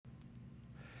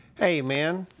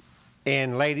Amen.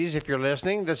 And ladies, if you're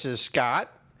listening, this is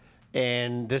Scott,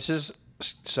 and this is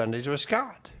Sundays with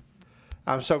Scott.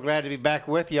 I'm so glad to be back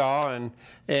with y'all, and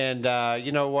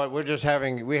you know what?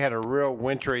 We had a real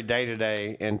wintry day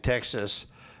today in Texas.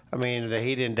 I mean, the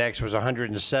heat index was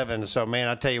 107. So, man,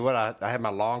 I tell you what, I had my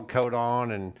long coat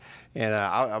on, and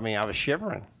I was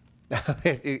shivering.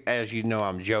 As you know,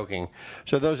 I'm joking.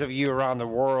 So, those of you around the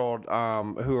world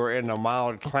who are in a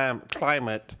mild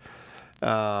climate,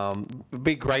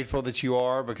 be grateful that you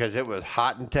are, because it was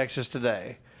hot in Texas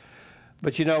today.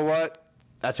 But you know what?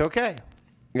 That's okay.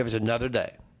 It was another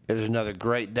day. It was another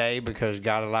great day because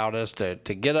God allowed us to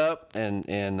get up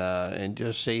and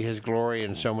just see His glory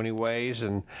in so many ways.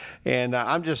 And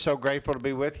I'm just so grateful to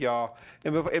be with y'all.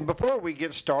 And before we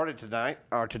get started tonight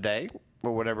or today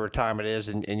or whatever time it is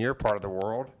in your part of the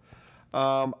world,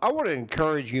 I want to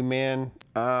encourage you, men.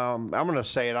 I'm going to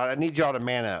say it. I need y'all to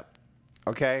man up.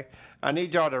 Okay? I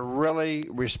need y'all to really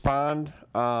respond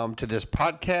to this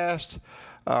podcast.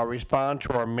 Respond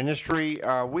to our ministry.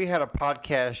 We had a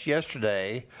podcast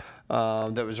yesterday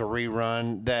that was a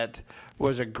rerun that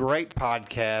was a great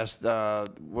podcast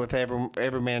with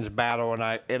Every Man's Battle, and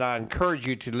I encourage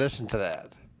you to listen to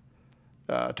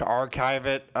that, to archive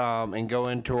it and go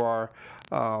into our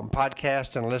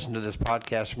podcast and listen to this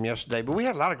podcast from yesterday. But we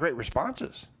had a lot of great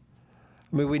responses.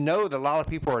 I mean, we know that a lot of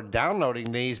people are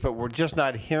downloading these, but we're just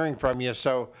not hearing from you.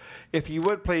 So if you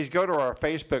would, please go to our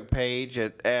Facebook page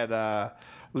at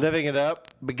Living It Up,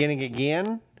 Beginning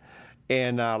Again,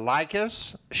 and like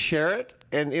us, share it,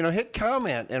 and, hit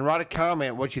comment and write a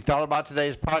comment what you thought about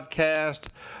today's podcast,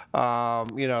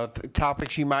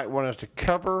 topics you might want us to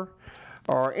cover,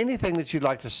 or anything that you'd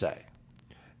like to say.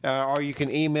 Or you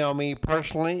can email me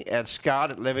personally at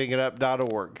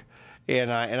scott@livingitup.org.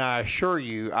 And I assure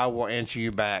you, I will answer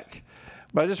you back.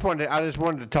 But I just wanted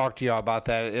to talk to y'all about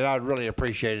that, and I'd really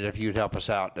appreciate it if you'd help us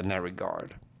out in that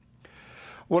regard.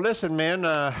 Well, listen, man,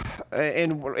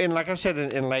 and like I said,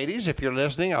 and ladies, if you're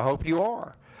listening, I hope you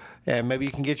are. And maybe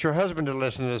you can get your husband to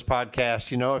listen to this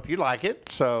podcast, if you like it.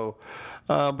 So,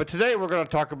 but today we're going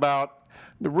to talk about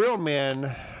the real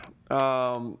men.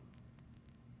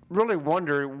 Really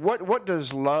wonder what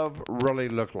does love really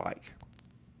look like?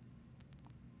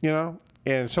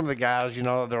 And some of the guys, that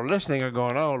are listening are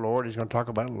going, "Oh Lord, he's going to talk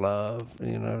about love,"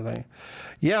 everything.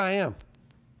 Yeah, I am.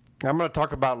 I'm going to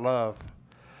talk about love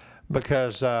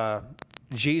because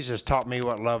Jesus taught me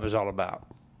what love is all about.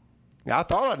 I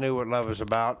thought I knew what love was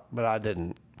about, but I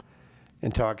didn't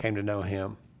until I came to know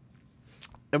Him.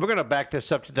 And we're going to back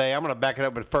this up today. I'm going to back it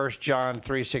up with 1 John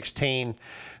 3:16.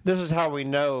 This is how we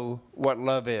know what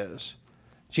love is.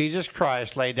 Jesus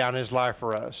Christ laid down His life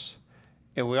for us,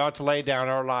 and we ought to lay down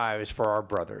our lives for our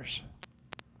brothers.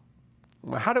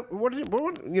 What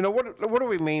do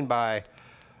we mean by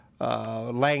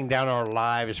laying down our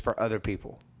lives for other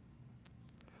people?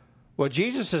 Well,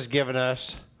 Jesus has given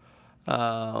us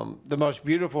the most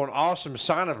beautiful and awesome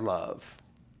sign of love.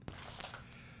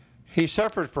 He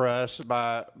suffered for us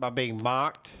by being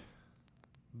mocked,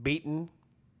 beaten,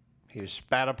 He was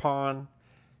spat upon,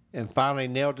 and finally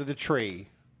nailed to the tree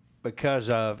because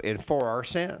of and for our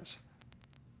sins.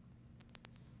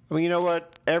 I mean, you know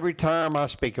what? Every time I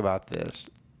speak about this,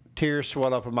 tears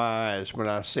swell up in my eyes when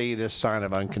I see this sign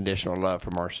of unconditional love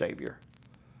from our Savior.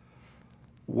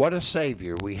 What a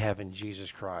Savior we have in Jesus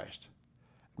Christ.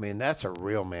 I mean, that's a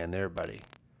real man there, buddy.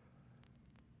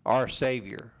 Our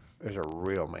Savior is a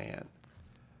real man.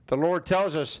 The Lord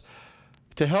tells us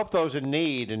to help those in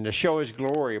need and to show His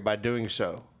glory by doing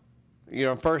so. In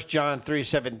 1 John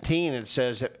 3:17, it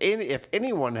says, if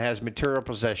anyone has material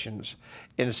possessions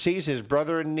and sees his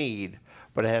brother in need,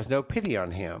 but has no pity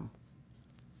on him,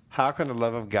 how can the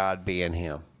love of God be in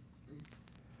him?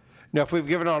 Now, if we've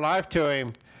given our life to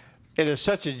Him, it is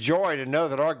such a joy to know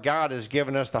that our God has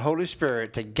given us the Holy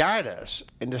Spirit to guide us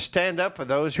and to stand up for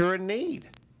those who are in need.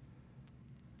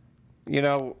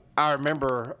 I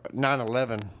remember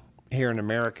 9/11 here in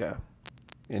America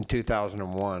in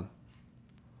 2001.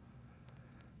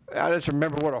 I just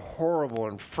remember what a horrible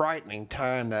and frightening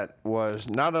time that was,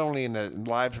 not only in the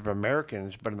lives of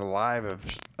Americans, but in the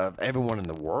lives of everyone in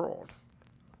the world.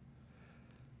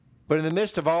 But in the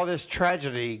midst of all this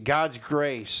tragedy, God's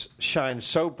grace shines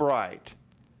so bright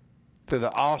through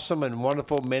the awesome and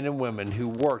wonderful men and women who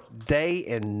worked day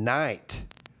and night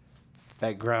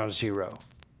at Ground Zero,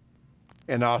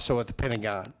 and also at the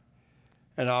Pentagon,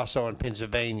 and also in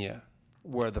Pennsylvania,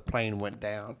 where the plane went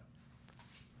down.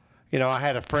 I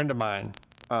had a friend of mine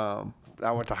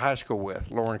I went to high school with,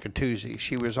 Lauren Catuzzi.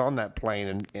 She was on that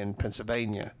plane in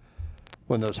Pennsylvania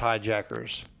when those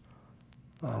hijackers,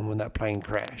 when that plane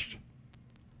crashed.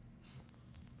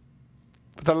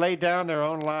 but they lay down their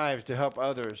own lives to help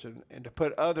others and to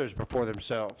put others before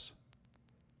themselves.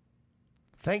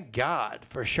 Thank God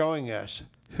for showing us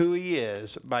who he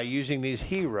is by using these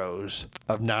heroes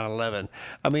of 9/11.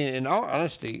 I mean, in all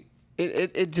honesty,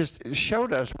 it just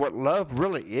showed us what love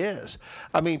really is.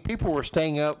 I mean, people were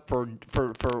staying up for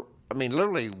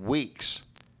literally weeks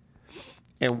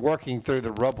and working through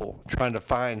the rubble trying to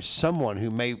find someone who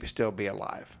may still be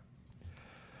alive.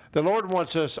 The Lord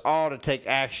wants us all to take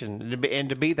action and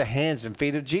to be the hands and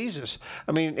feet of Jesus.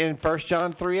 I mean, in 1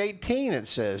 John 3:18 it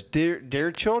says,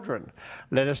 Dear children,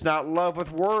 let us not love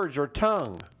with words or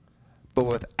tongue, but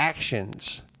with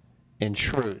actions and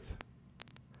truth.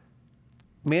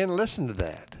 Men, listen to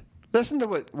that. Listen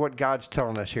to what God's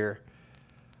telling us here.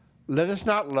 Let us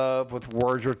not love with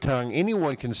words or tongue.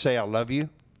 Anyone can say, I love you.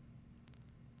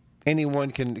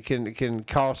 Anyone can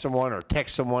call someone or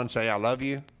text someone and say, I love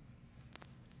you.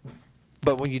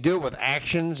 But when you do it with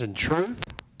actions and truth,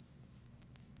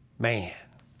 man,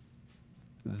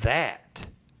 that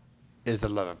is the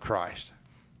love of Christ.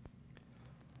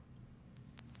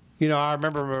 You know, I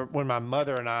remember when my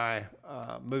mother and I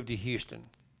moved to Houston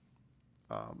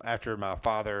after my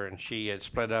father and she had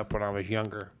split up when I was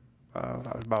younger. I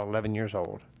was about 11 years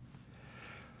old.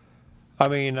 I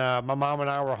mean, my mom and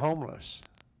I were homeless.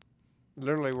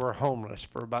 Literally, we're homeless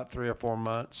for about 3 or 4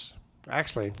 months.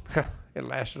 Actually, it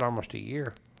lasted almost a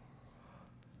year.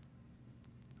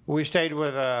 We stayed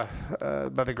with,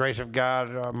 by the grace of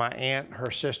God, my aunt,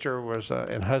 her sister was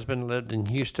and husband lived in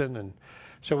Houston, and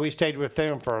so we stayed with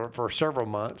them for several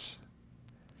months.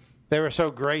 They were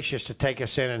so gracious to take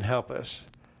us in and help us.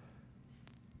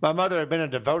 My mother had been a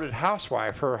devoted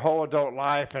housewife her whole adult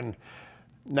life, and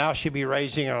now she'd be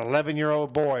raising an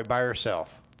 11-year-old boy by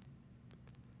herself.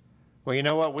 Well, you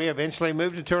know what? We eventually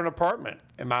moved into an apartment,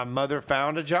 and my mother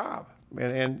found a job.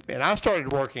 And I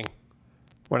started working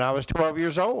when I was 12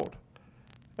 years old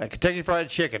at Kentucky Fried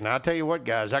Chicken. Now, I'll tell you what,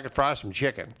 guys, I could fry some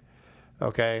chicken,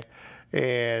 okay?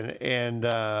 But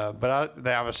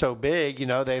I was so big, you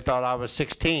know, they thought I was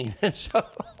 16.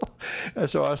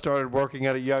 So I started working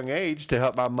at a young age to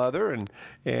help my mother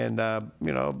and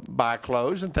buy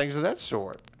clothes and things of that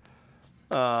sort.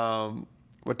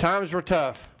 But times were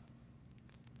tough.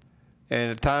 And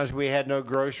at times we had no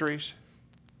groceries.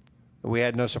 We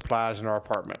had no supplies in our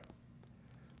apartment.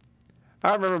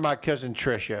 I remember my cousin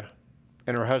Tricia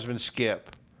and her husband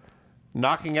Skip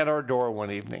knocking at our door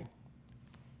one evening.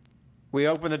 We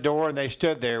opened the door and they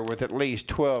stood there with at least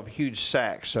 12 huge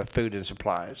sacks of food and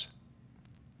supplies.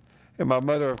 And my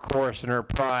mother, of course, in her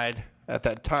pride at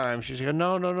that time, she said,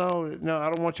 no, I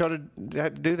don't want y'all to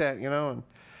do that, you know.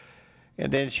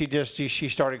 And then she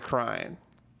started crying.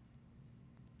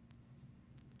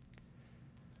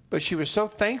 But she was so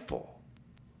thankful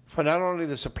for not only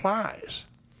the supplies,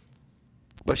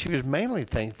 but she was mainly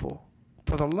thankful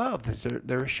for the love that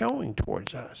they were showing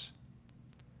towards us.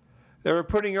 They were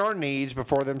putting our needs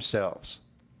before themselves.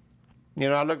 You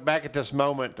know, I look back at this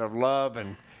moment of love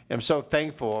and am so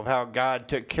thankful of how God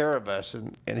took care of us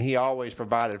and he always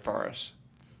provided for us.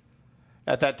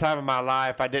 At that time of my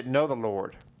life, I didn't know the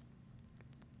Lord.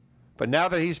 But now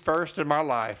that he's first in my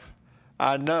life,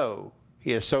 I know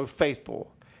he is so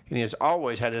faithful and he has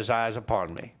always had his eyes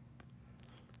upon me.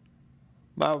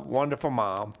 My wonderful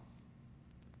mom,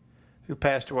 who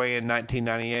passed away in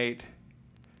 1998,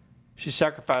 she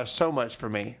sacrificed so much for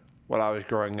me while I was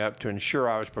growing up to ensure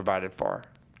I was provided for.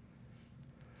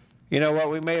 You know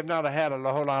what? We may have not had a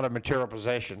whole lot of material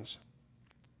possessions,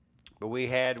 but we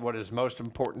had what is most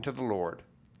important to the Lord.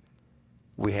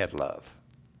 We had love.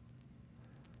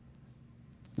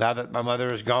 Now that my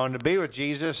mother is gone to be with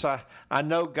Jesus, I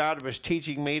know God was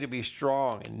teaching me to be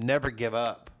strong and never give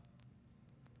up.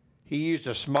 He used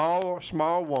a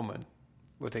small woman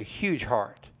with a huge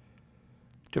heart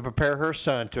to prepare her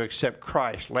son to accept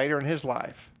Christ later in his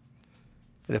life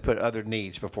and to put other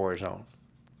needs before his own.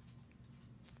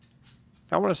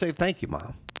 I want to say thank you,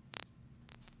 Mom.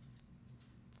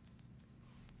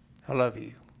 I love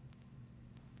you.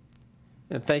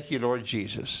 And thank you, Lord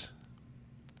Jesus,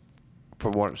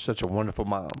 for such a wonderful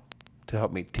mom to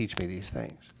help me teach me these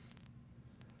things.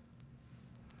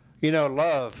 You know,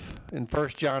 love, in 1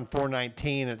 John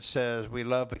 4:19, it says, we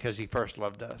love because he first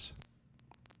loved us.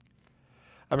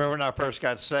 I remember when I first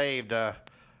got saved, I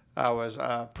was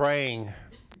praying.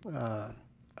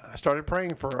 I started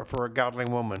praying for a godly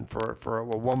woman, for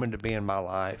a woman to be in my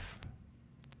life.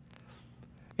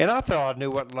 And I thought I knew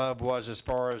what love was as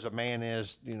far as a man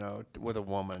is, you know, with a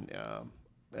woman,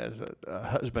 as a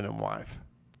husband and wife.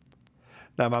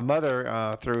 Now, my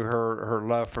mother, through her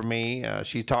love for me,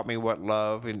 she taught me what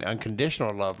love and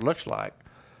unconditional love looks like.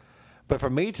 But for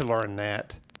me to learn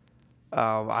that,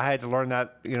 I had to learn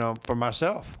that, for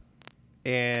myself.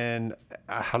 And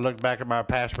I looked back at my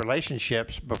past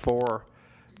relationships before,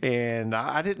 and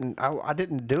I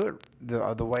didn't do it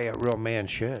the way a real man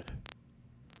should.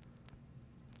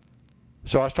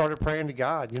 So I started praying to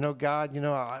God. God,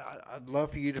 I'd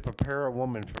love for you to prepare a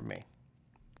woman for me.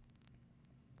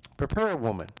 Prepare a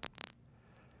woman.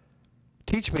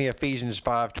 Teach me Ephesians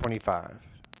 5:25,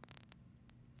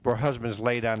 where husbands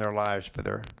lay down their lives for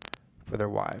their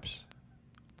wives.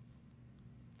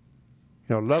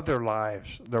 Love their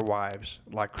wives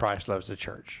like Christ loves the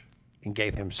church and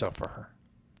gave himself for her.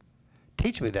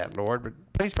 Teach me that, Lord, but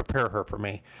please prepare her for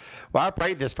me. Well, I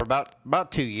prayed this for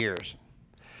about 2 years.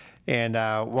 And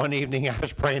one evening I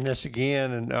was praying this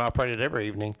again, and I prayed it every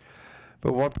evening.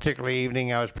 But one particular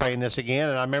evening I was praying this again,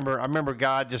 and I remember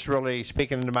God just really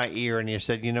speaking into my ear, and he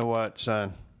said, "You know what,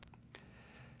 son?"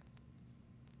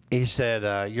 He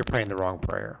said, "You're praying the wrong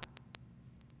prayer."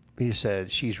 He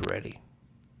said, "She's ready.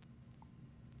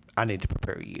 I need to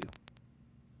prepare you."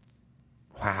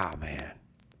 Wow, man.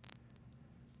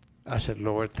 I said,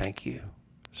 "Lord, thank you."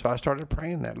 So I started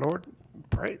praying that. Lord,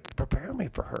 prepare me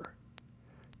for her.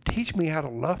 Teach me how to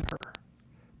love her.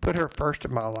 Put her first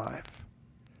in my life.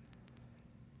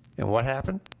 And what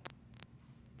happened?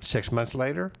 6 months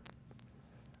later,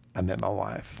 I met my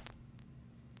wife.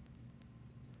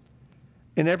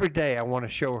 And every day I want to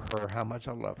show her how much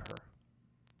I love her.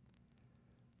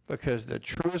 Because the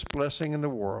truest blessing in the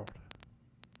world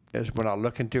is when I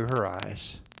look into her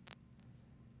eyes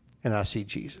and I see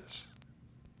Jesus.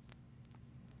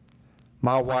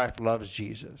 My wife loves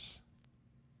Jesus.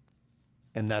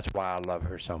 And that's why I love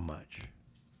her so much.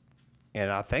 And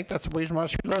I think that's the reason why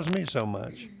she loves me so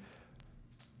much.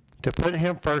 To put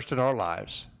him first in our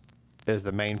lives is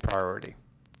the main priority.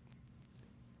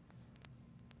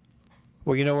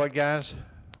 Well, you know what, guys?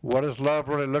 What does love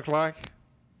really look like?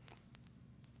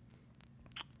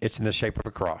 It's in the shape of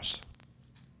a cross.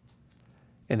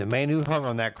 And the man who hung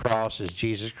on that cross is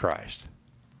Jesus Christ.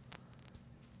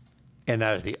 And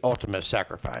that is the ultimate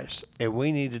sacrifice. And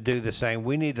we need to do the same.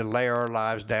 We need to lay our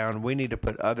lives down. We need to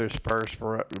put others first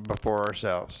before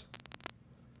ourselves.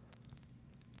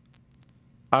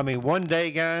 I mean, one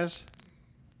day, guys,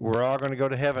 we're all going to go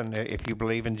to heaven if you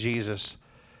believe in Jesus.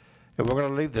 And we're going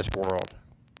to leave this world.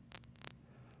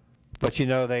 But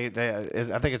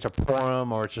I think it's a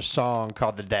poem or it's a song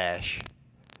called The Dash.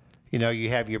 You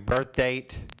have your birth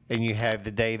date and you have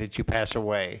the day that you pass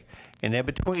away. And in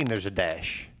between, there's a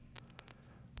dash.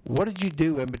 What did you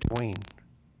do in between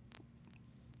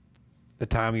the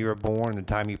time you were born and the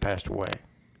time you passed away?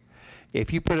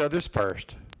 If you put others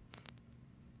first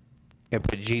and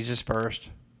put Jesus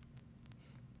first,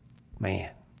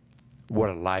 man, what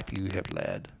a life you have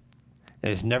led.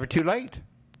 And it's never too late.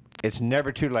 It's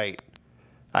never too late.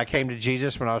 I came to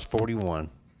Jesus when I was 41.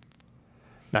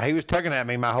 Now, he was tugging at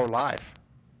me my whole life,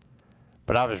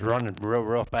 but I was running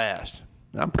real fast.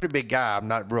 I'm a pretty big guy. I'm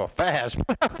not real fast,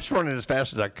 but I was running as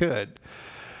fast as I could.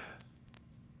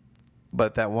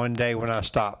 But that one day when I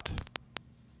stopped,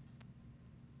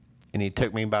 and he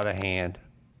took me by the hand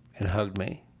and hugged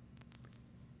me,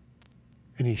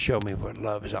 and he showed me what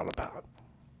love is all about.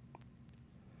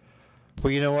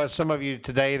 Well, you know what? Some of you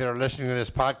today that are listening to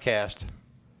this podcast,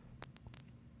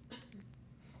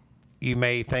 you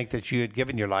may think that you had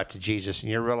given your life to Jesus,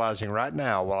 and you're realizing right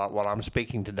now, while I'm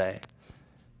speaking today,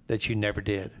 that you never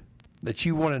did. That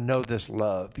you want to know this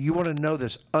love. You want to know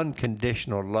this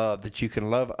unconditional love, that you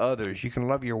can love others. You can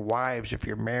love your wives if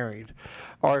you're married.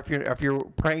 Or if you're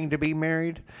praying to be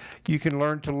married, you can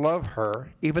learn to love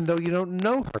her even though you don't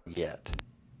know her yet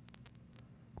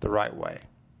the right way.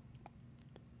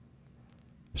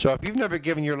 So if you've never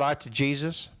given your life to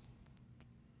Jesus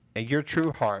in your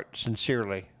true heart,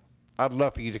 sincerely, I'd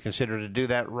love for you to consider to do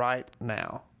that right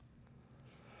now.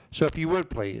 So if you would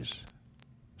please,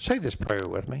 say this prayer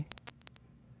with me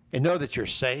and know that you're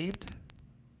saved,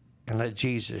 and let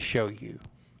Jesus show you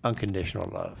unconditional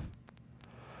love.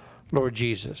 Lord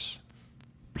Jesus,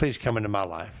 please come into my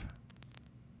life.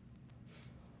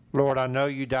 Lord, I know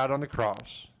you died on the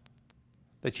cross,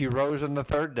 that you rose on the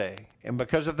third day, and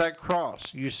because of that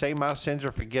cross, you say my sins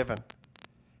are forgiven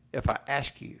if I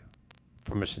ask you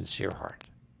from a sincere heart.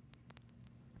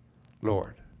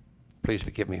 Lord, please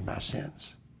forgive me my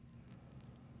sins.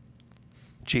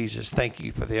 Jesus, thank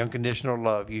you for the unconditional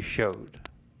love you showed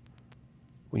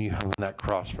when you hung on that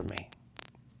cross for me.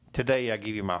 Today I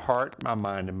give you my heart, my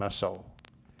mind, and my soul.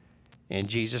 In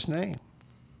Jesus' name,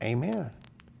 amen.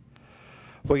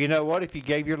 Well, you know what? If you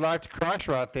gave your life to Christ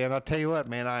right then, I'll tell you what,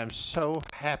 man, I am so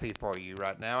happy for you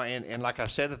right now. And like I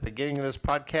said at the beginning of this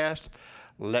podcast,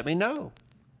 let me know.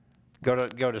 Go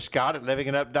to Scott at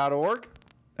livingitup.org.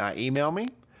 Email me.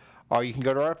 Or you can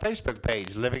go to our Facebook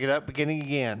page, Living It Up Beginning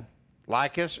Again.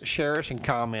 Like us, share us, and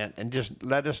comment, and just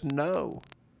let us know.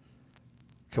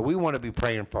 Because we want to be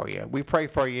praying for you. We pray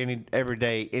for you every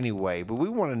day anyway, but we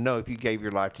want to know if you gave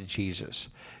your life to Jesus.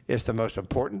 It's the most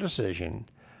important decision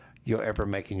you'll ever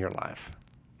make in your life.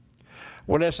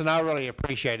 Well, listen, I really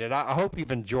appreciate it. I hope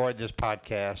you've enjoyed this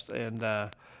podcast and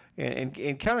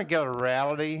kind of get a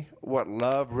reality what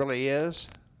love really is.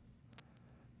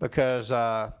 Because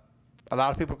a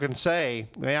lot of people can say,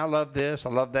 man, I love this, I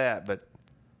love that, but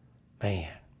man,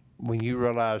 when you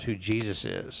realize who Jesus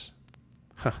is,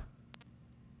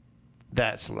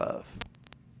 that's love.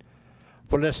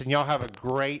 Well, listen, y'all have a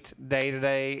great day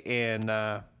today, and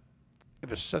it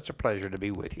was such a pleasure to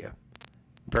be with you.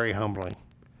 Very humbling.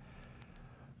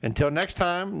 Until next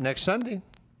time, next Sunday,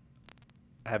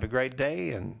 have a great day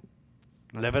and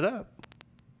live it up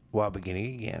while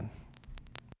beginning again.